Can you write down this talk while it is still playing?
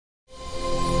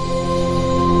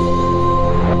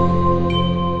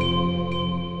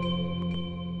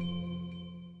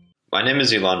My name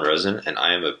is Ilan Rosen, and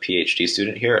I am a PhD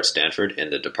student here at Stanford in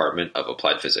the Department of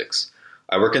Applied Physics.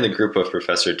 I work in the group of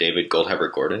Professor David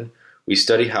Goldhaber-Gordon. We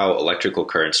study how electrical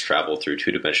currents travel through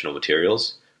two-dimensional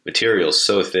materials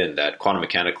so thin that quantum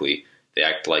mechanically they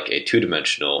act like a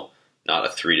two-dimensional, not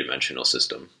a three-dimensional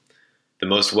system. The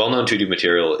most well-known 2D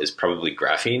material is probably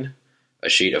graphene, a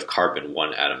sheet of carbon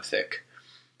 1 atom thick.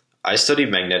 I study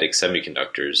magnetic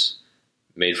semiconductors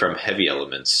made from heavy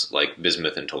elements like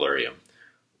bismuth and tellurium.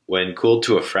 When cooled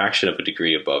to a fraction of a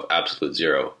degree above absolute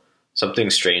zero, something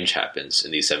strange happens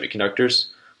in these semiconductors.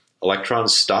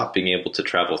 Electrons stop being able to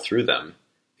travel through them,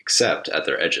 except at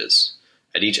their edges.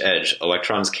 At each edge,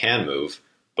 electrons can move,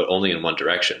 but only in one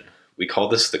direction. We call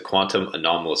this the quantum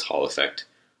anomalous Hall effect,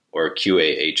 or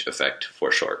QAH effect for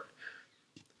short.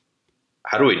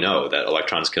 How do we know that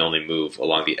electrons can only move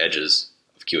along the edges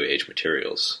of QAH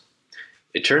materials?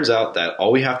 It turns out that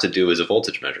all we have to do is a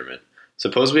voltage measurement.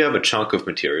 Suppose we have a chunk of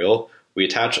material, we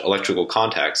attach electrical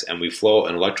contacts, and we flow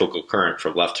an electrical current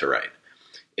from left to right.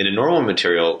 In a normal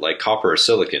material like copper or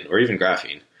silicon, or even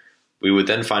graphene, we would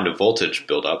then find a voltage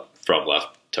build up from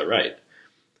left to right.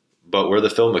 But were the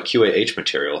film a QAH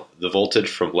material, the voltage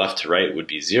from left to right would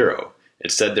be zero.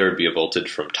 Instead, there would be a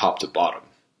voltage from top to bottom.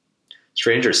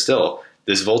 Stranger still,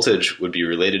 this voltage would be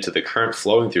related to the current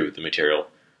flowing through the material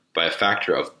by a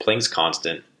factor of Planck's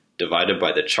constant divided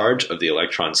by the charge of the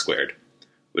electron squared,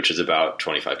 which is about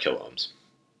 25 kiloohms.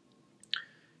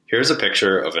 Here's a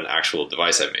picture of an actual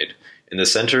device I made. In the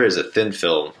center is a thin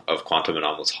film of quantum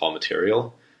anomalous Hall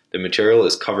material. The material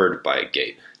is covered by a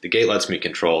gate. The gate lets me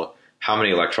control how many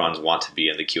electrons want to be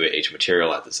in the QAH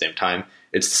material at the same time.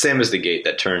 It's the same as the gate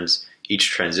that turns each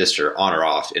transistor on or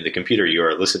off in the computer you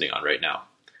are listening on right now.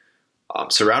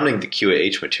 Surrounding the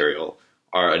QAH material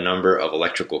are a number of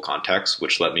electrical contacts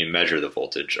which let me measure the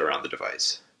voltage around the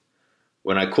device.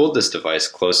 When I cooled this device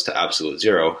close to absolute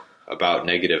zero, about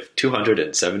negative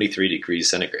 273 degrees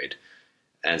centigrade,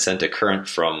 and sent a current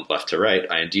from left to right,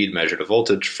 I indeed measured a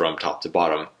voltage from top to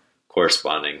bottom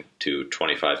corresponding to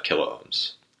 25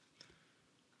 kiloohms.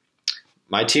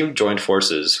 My team joined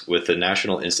forces with the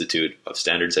National Institute of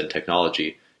Standards and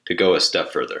Technology to go a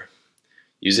step further.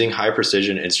 Using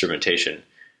high-precision instrumentation,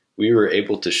 we were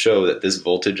able to show that this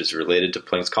voltage is related to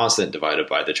Planck's constant divided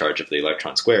by the charge of the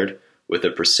electron squared with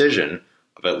a precision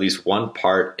of at least 1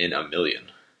 part in a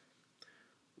million.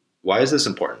 Why is this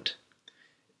important?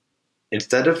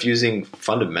 Instead of using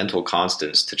fundamental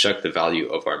constants to check the value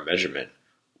of our measurement,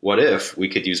 what if we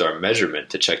could use our measurement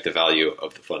to check the value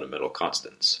of the fundamental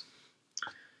constants?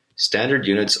 Standard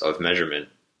units of measurement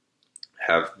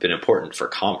have been important for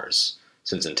commerce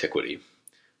since antiquity.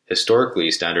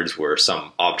 Historically, standards were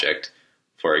some object,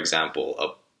 for example,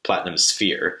 a platinum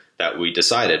sphere that we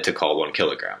decided to call 1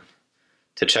 kilogram.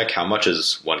 To check how much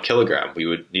is 1 kilogram, we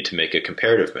would need to make a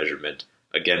comparative measurement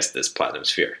against this platinum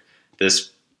sphere.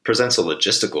 This presents a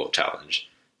logistical challenge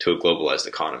to a globalized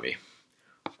economy.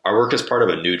 Our work is part of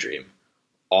a new dream,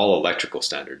 all electrical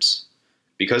standards.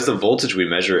 Because the voltage we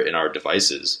measure in our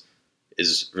devices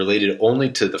is related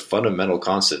only to the fundamental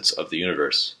constants of the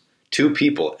universe, two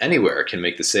people anywhere can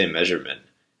make the same measurement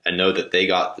and know that they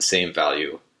got the same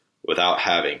value without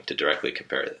having to directly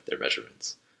compare their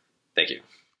measurements. Thank you.